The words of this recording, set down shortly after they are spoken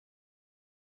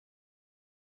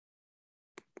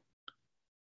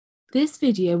This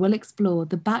video will explore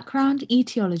the background,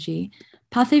 etiology,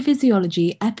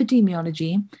 pathophysiology,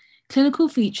 epidemiology, clinical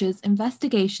features,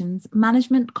 investigations,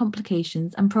 management,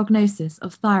 complications, and prognosis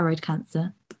of thyroid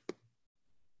cancer.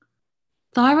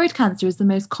 Thyroid cancer is the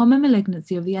most common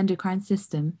malignancy of the endocrine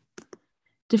system.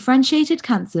 Differentiated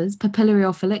cancers, papillary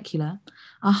or follicular,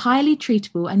 are highly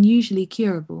treatable and usually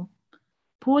curable.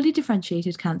 Poorly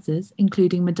differentiated cancers,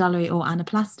 including medullary or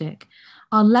anaplastic,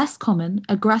 are less common,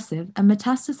 aggressive, and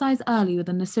metastasize early with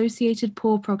an associated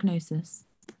poor prognosis.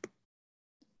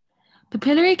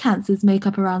 Papillary cancers make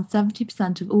up around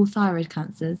 70% of all thyroid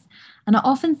cancers and are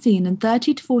often seen in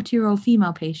 30 to 40-year-old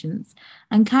female patients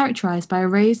and characterized by a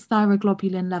raised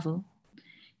thyroglobulin level.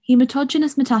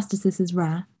 Hematogenous metastasis is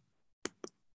rare.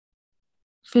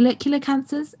 Follicular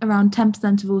cancers, around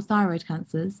 10% of all thyroid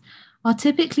cancers, are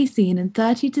typically seen in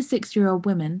 30 to 60-year-old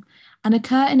women and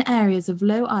occur in areas of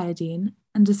low iodine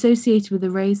and associated with a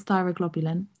raised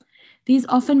thyroglobulin. These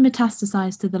often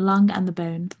metastasize to the lung and the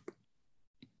bone.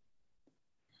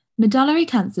 Medullary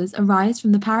cancers arise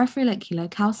from the parafollicular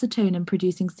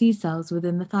calcitonin-producing C cells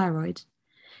within the thyroid.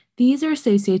 These are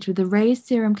associated with a raised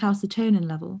serum calcitonin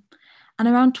level, and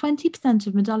around 20%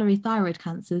 of medullary thyroid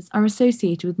cancers are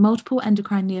associated with multiple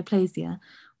endocrine neoplasia,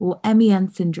 or MEN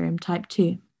syndrome type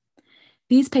 2.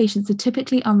 These patients are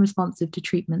typically unresponsive to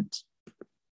treatment.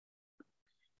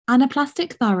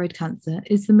 Anaplastic thyroid cancer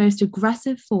is the most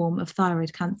aggressive form of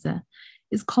thyroid cancer.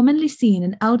 It's commonly seen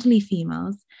in elderly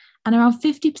females, and around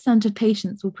 50% of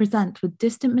patients will present with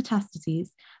distant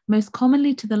metastases, most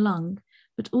commonly to the lung,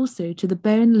 but also to the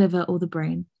bone, liver, or the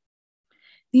brain.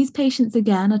 These patients,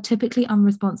 again, are typically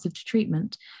unresponsive to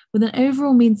treatment, with an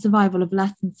overall mean survival of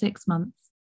less than 6 months.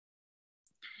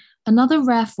 Another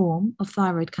rare form of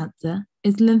thyroid cancer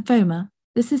is lymphoma.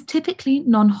 This is typically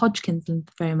non-Hodgkin's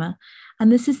lymphoma,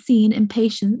 and this is seen in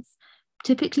patients,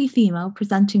 typically female,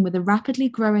 presenting with a rapidly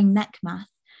growing neck mass,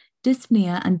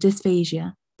 dyspnea, and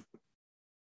dysphagia.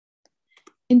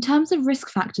 In terms of risk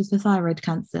factors for thyroid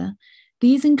cancer,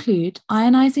 these include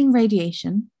ionizing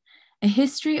radiation, a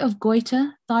history of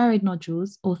goiter, thyroid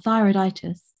nodules, or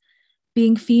thyroiditis.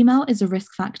 Being female is a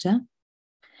risk factor.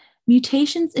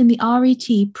 Mutations in the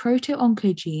RET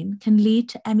proto-oncogene can lead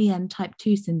to MEN type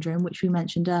 2 syndrome, which we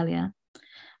mentioned earlier.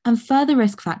 And further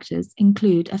risk factors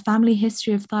include a family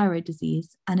history of thyroid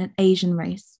disease and an Asian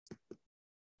race.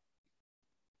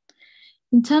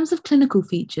 In terms of clinical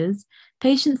features,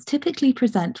 patients typically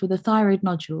present with a thyroid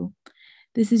nodule.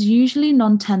 This is usually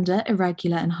non-tender,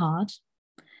 irregular, and hard.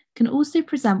 Can also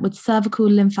present with cervical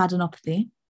lymphadenopathy,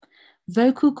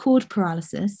 vocal cord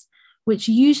paralysis, which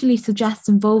usually suggests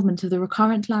involvement of the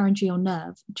recurrent laryngeal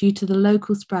nerve due to the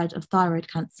local spread of thyroid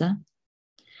cancer,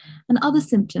 and other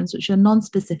symptoms which are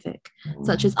non-specific,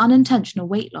 such as unintentional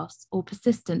weight loss or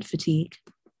persistent fatigue.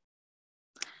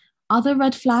 Other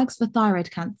red flags for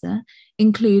thyroid cancer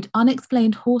include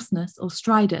unexplained hoarseness or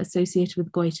stridor associated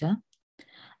with goiter,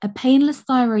 a painless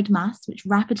thyroid mass which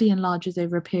rapidly enlarges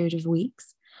over a period of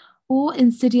weeks, or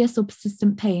insidious or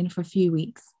persistent pain for a few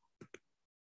weeks.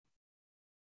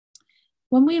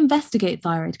 When we investigate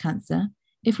thyroid cancer,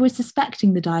 if we're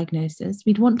suspecting the diagnosis,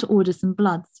 we'd want to order some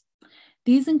bloods.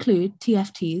 These include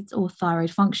TFTs, or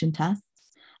thyroid function tests,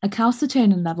 a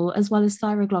calcitonin level, as well as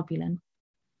thyroglobulin.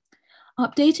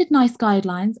 Updated NICE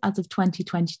guidelines as of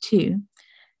 2022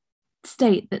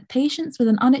 state that patients with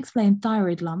an unexplained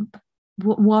thyroid lump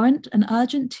warrant an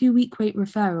urgent 2-week wait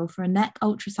referral for a neck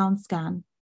ultrasound scan.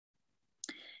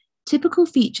 Typical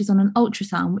features on an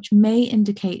ultrasound which may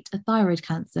indicate a thyroid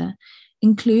cancer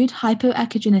include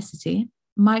hypoechogenicity,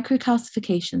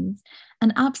 microcalcifications,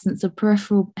 and absence of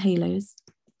peripheral halos.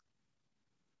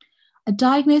 A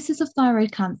diagnosis of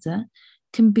thyroid cancer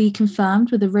can be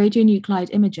confirmed with a radionuclide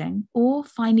imaging or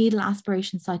fine needle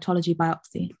aspiration cytology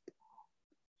biopsy.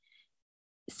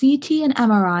 CT and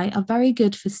MRI are very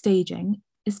good for staging,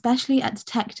 especially at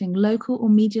detecting local or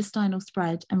mediastinal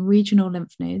spread and regional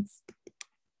lymph nodes.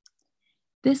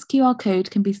 This QR code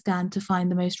can be scanned to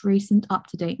find the most recent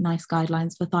up-to-date NICE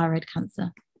guidelines for thyroid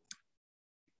cancer.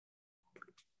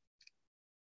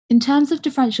 In terms of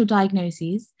differential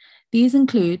diagnoses, these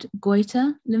include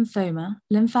goiter, lymphoma,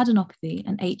 lymphadenopathy,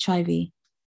 and HIV.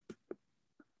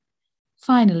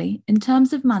 Finally, in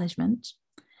terms of management,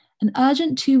 an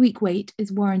urgent 2-week wait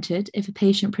is warranted if a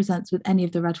patient presents with any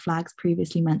of the red flags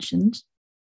previously mentioned.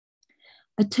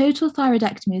 A total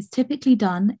thyroidectomy is typically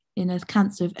done in a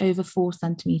cancer of over 4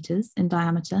 centimeters in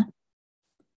diameter.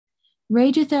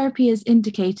 Radiotherapy is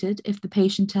indicated if the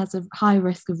patient has a high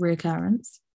risk of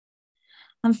reoccurrence.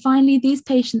 And finally, these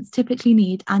patients typically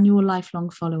need annual lifelong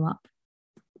follow-up.